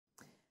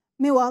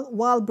Meanwhile,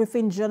 while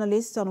briefing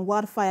journalists on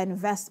wildfire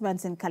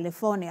investments in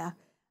California,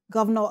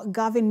 Governor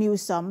Gavin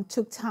Newsom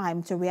took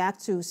time to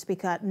react to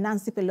Speaker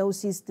Nancy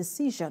Pelosi's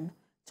decision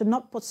to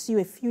not pursue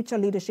a future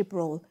leadership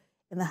role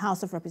in the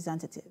House of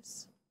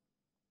Representatives.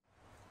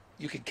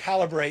 You can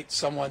calibrate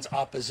someone's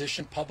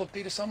opposition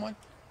publicly to someone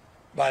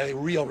by the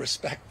real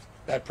respect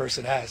that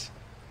person has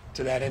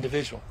to that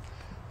individual.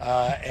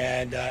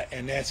 And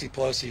Nancy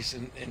Pelosi's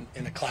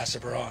in a class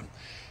of her own.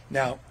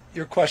 Now,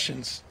 your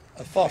question's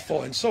a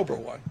thoughtful and sober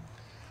one.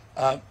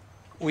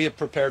 We have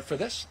prepared for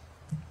this.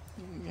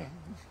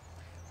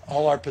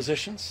 All our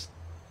positions,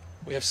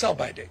 we have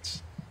sell-by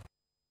dates.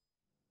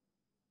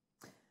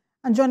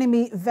 And joining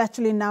me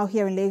virtually now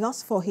here in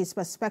Lagos for his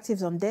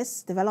perspectives on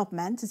this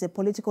development is a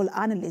political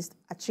analyst,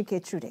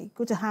 Achike Chude.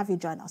 Good to have you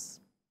join us.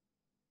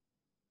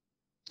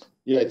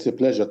 Yeah, it's a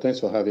pleasure. Thanks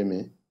for having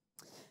me.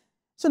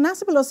 So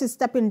Nancy Pelosi is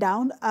stepping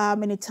down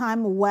in a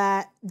time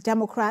where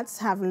Democrats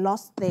have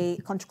lost the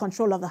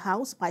control of the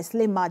House by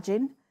slim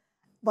margin,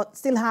 but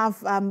still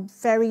have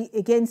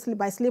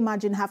by slim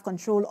margin have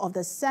control of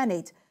the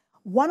Senate.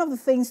 One of the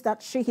things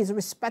that she is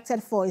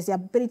respected for is the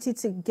ability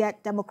to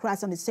get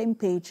Democrats on the same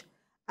page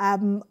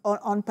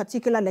on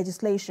particular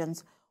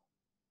legislations.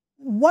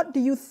 What do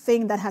you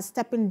think that has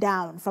stepping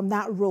down from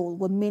that role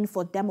would mean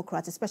for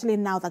Democrats, especially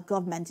now that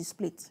government is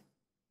split?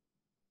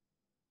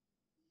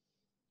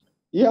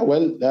 Yeah,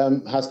 well,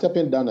 her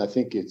stepping down, I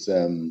think it's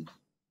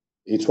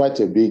quite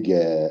a big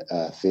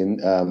thing.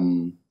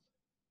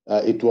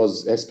 It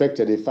was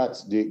expected. In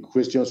fact, the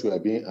questions were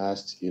being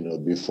asked,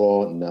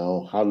 before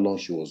now, how long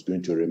she was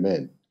going to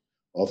remain.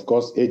 Of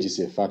course, age is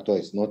a factor.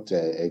 It's not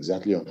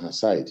exactly on her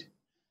side.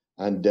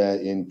 And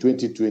in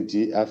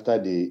 2020, after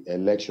the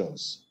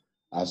elections,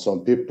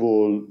 some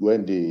people,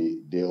 when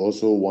they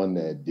also won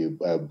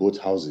both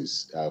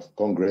houses of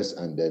Congress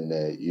and then,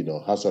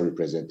 House of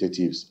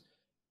Representatives,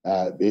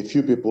 a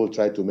few people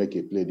tried to make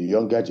a play. The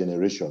younger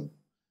generation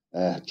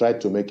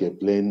tried to make a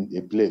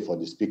play for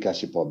the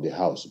speakership of the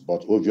House,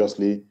 but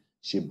obviously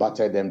she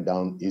battered them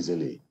down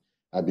easily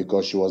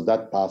because she was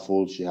that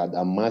powerful. She had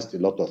amassed a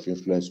lot of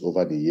influence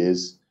over the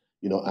years,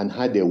 and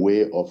had a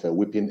way of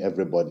whipping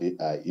everybody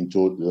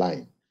into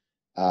line,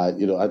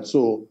 and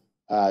so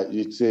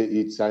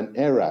it's an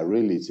era,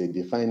 really. It's a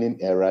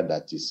defining era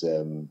that is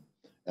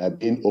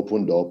being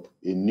opened up,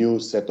 a new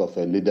set of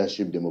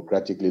leadership,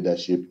 democratic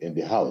leadership in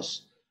the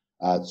House.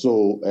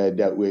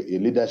 That way, a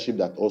leadership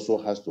that also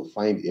has to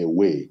find a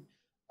way,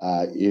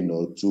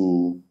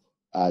 to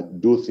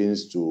do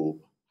things to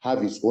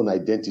have its own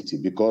identity,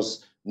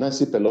 because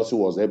Nancy Pelosi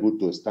was able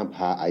to stamp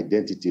her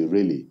identity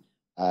really,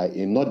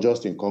 in not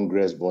just in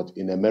Congress, but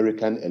in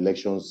American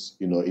elections,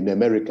 in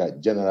America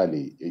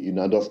generally,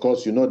 and of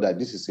course, that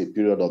this is a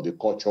period of the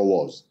culture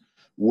wars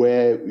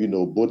where,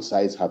 both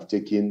sides have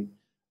dug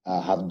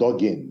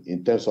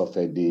in terms of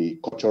the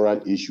cultural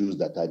issues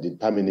that are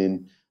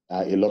determining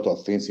a lot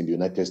of things in the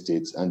United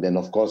States, and then,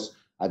 of course,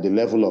 at the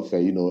level of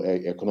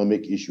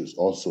economic issues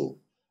also.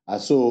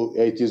 So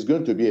it is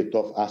going to be a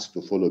tough ask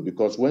to follow,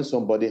 because when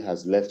somebody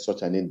has left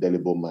such an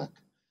indelible mark,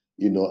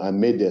 and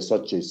made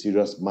such a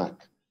serious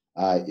mark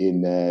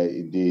in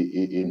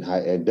her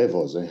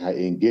endeavors and her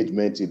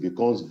engagement, it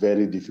becomes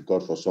very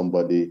difficult for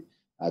somebody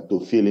to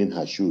fill in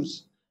her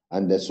shoes.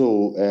 And this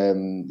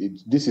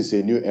is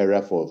a new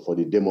era for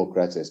the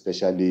Democrats,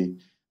 especially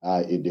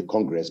in the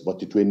Congress,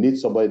 but it will need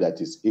somebody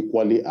that is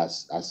equally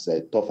as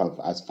tough and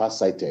as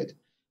far-sighted,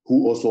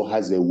 who also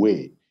has a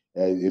way,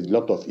 a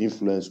lot of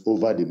influence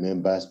over the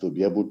members to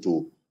be able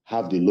to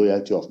have the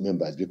loyalty of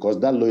members, because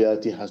that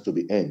loyalty has to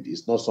be earned.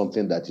 It's not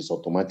something that is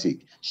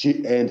automatic.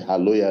 She earned her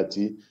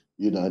loyalty,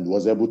 and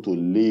was able to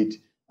lead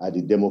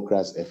the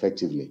Democrats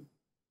effectively.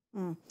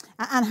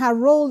 And her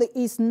role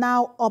is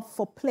now up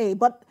for play.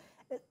 But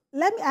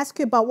let me ask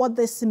you about what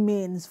this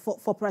means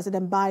for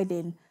President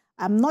Biden.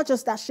 Not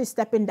just that she's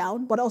stepping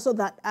down, but also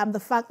that the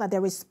fact that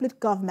there is split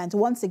government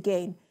once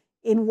again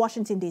in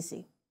Washington,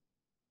 D.C.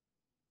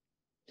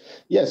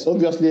 Yes,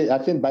 obviously, I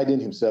think Biden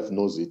himself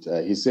knows it.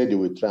 He said he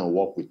would try and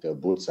work with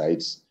both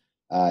sides.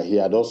 He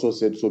had also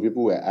said, so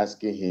people were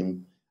asking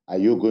him, are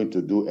you going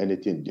to do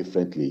anything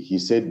differently? He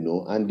said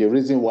no. And the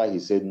reason why he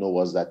said no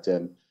was that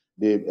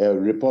the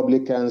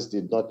Republicans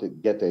did not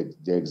get the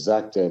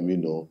exact,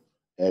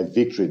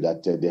 victory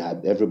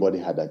that everybody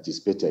had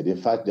anticipated. In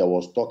fact, there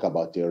was talk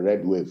about a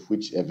red wave,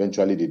 which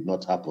eventually did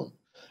not happen.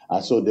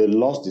 So they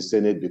lost the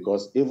Senate,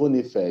 because even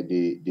if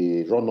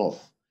the runoff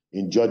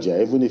in Georgia,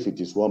 even if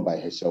it is won by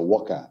Herschel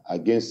Walker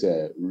against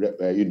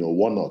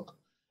Warnock,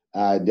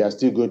 they are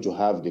still going to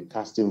have the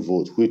casting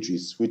vote, which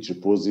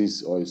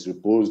reposes or is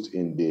reposed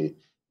in the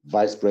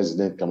Vice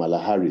President Kamala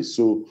Harris.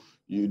 So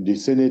the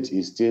Senate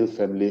is still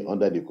firmly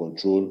under the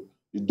control,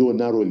 though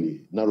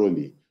narrowly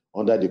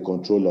under the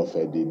control of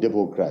the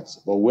Democrats.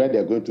 But where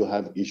they're going to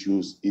have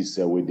issues is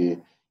with the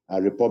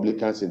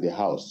Republicans in the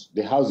House.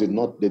 The House did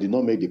not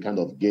make the kind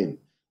of gain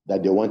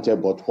that they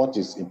wanted, but what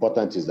is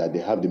important is that they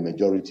have the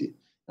majority.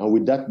 And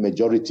with that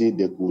majority,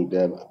 they could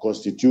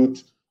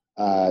constitute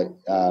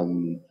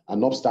an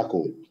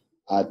obstacle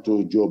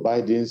to Joe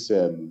Biden's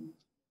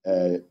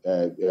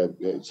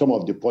some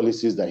of the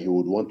policies that he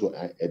would want to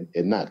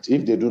enact.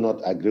 If they do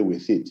not agree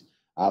with it,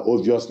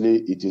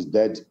 obviously it is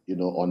dead,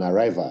 on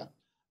arrival.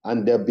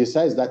 And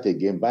besides that,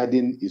 again,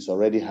 Biden is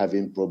already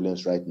having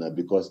problems right now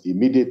because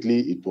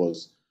immediately it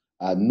was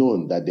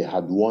known that they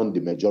had won the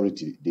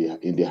majority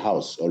in the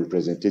House of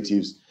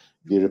Representatives.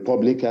 The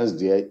Republicans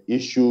there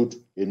issued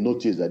a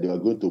notice that they were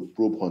going to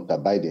probe Hunter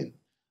Biden.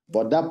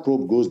 But that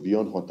probe goes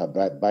beyond Hunter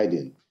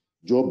Biden.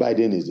 Joe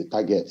Biden is the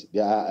target.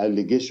 There are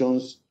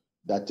allegations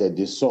that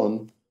the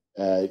son,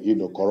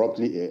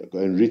 corruptly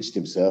enriched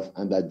himself,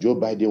 and that Joe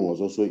Biden was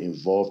also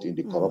involved in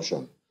the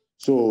corruption.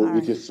 So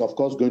it is, of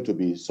course, going to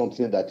be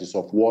something that is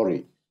of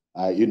worry,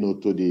 to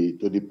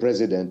the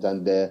president,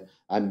 and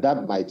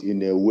that might,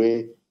 in a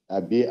way,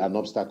 be an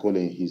obstacle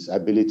in his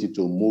ability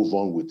to move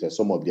on with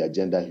some of the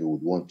agenda he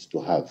would want to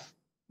have.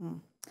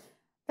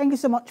 Thank you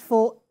so much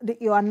for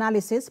your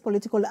analysis,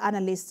 political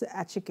analyst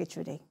Achike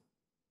Chude.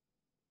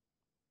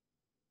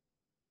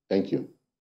 Thank you.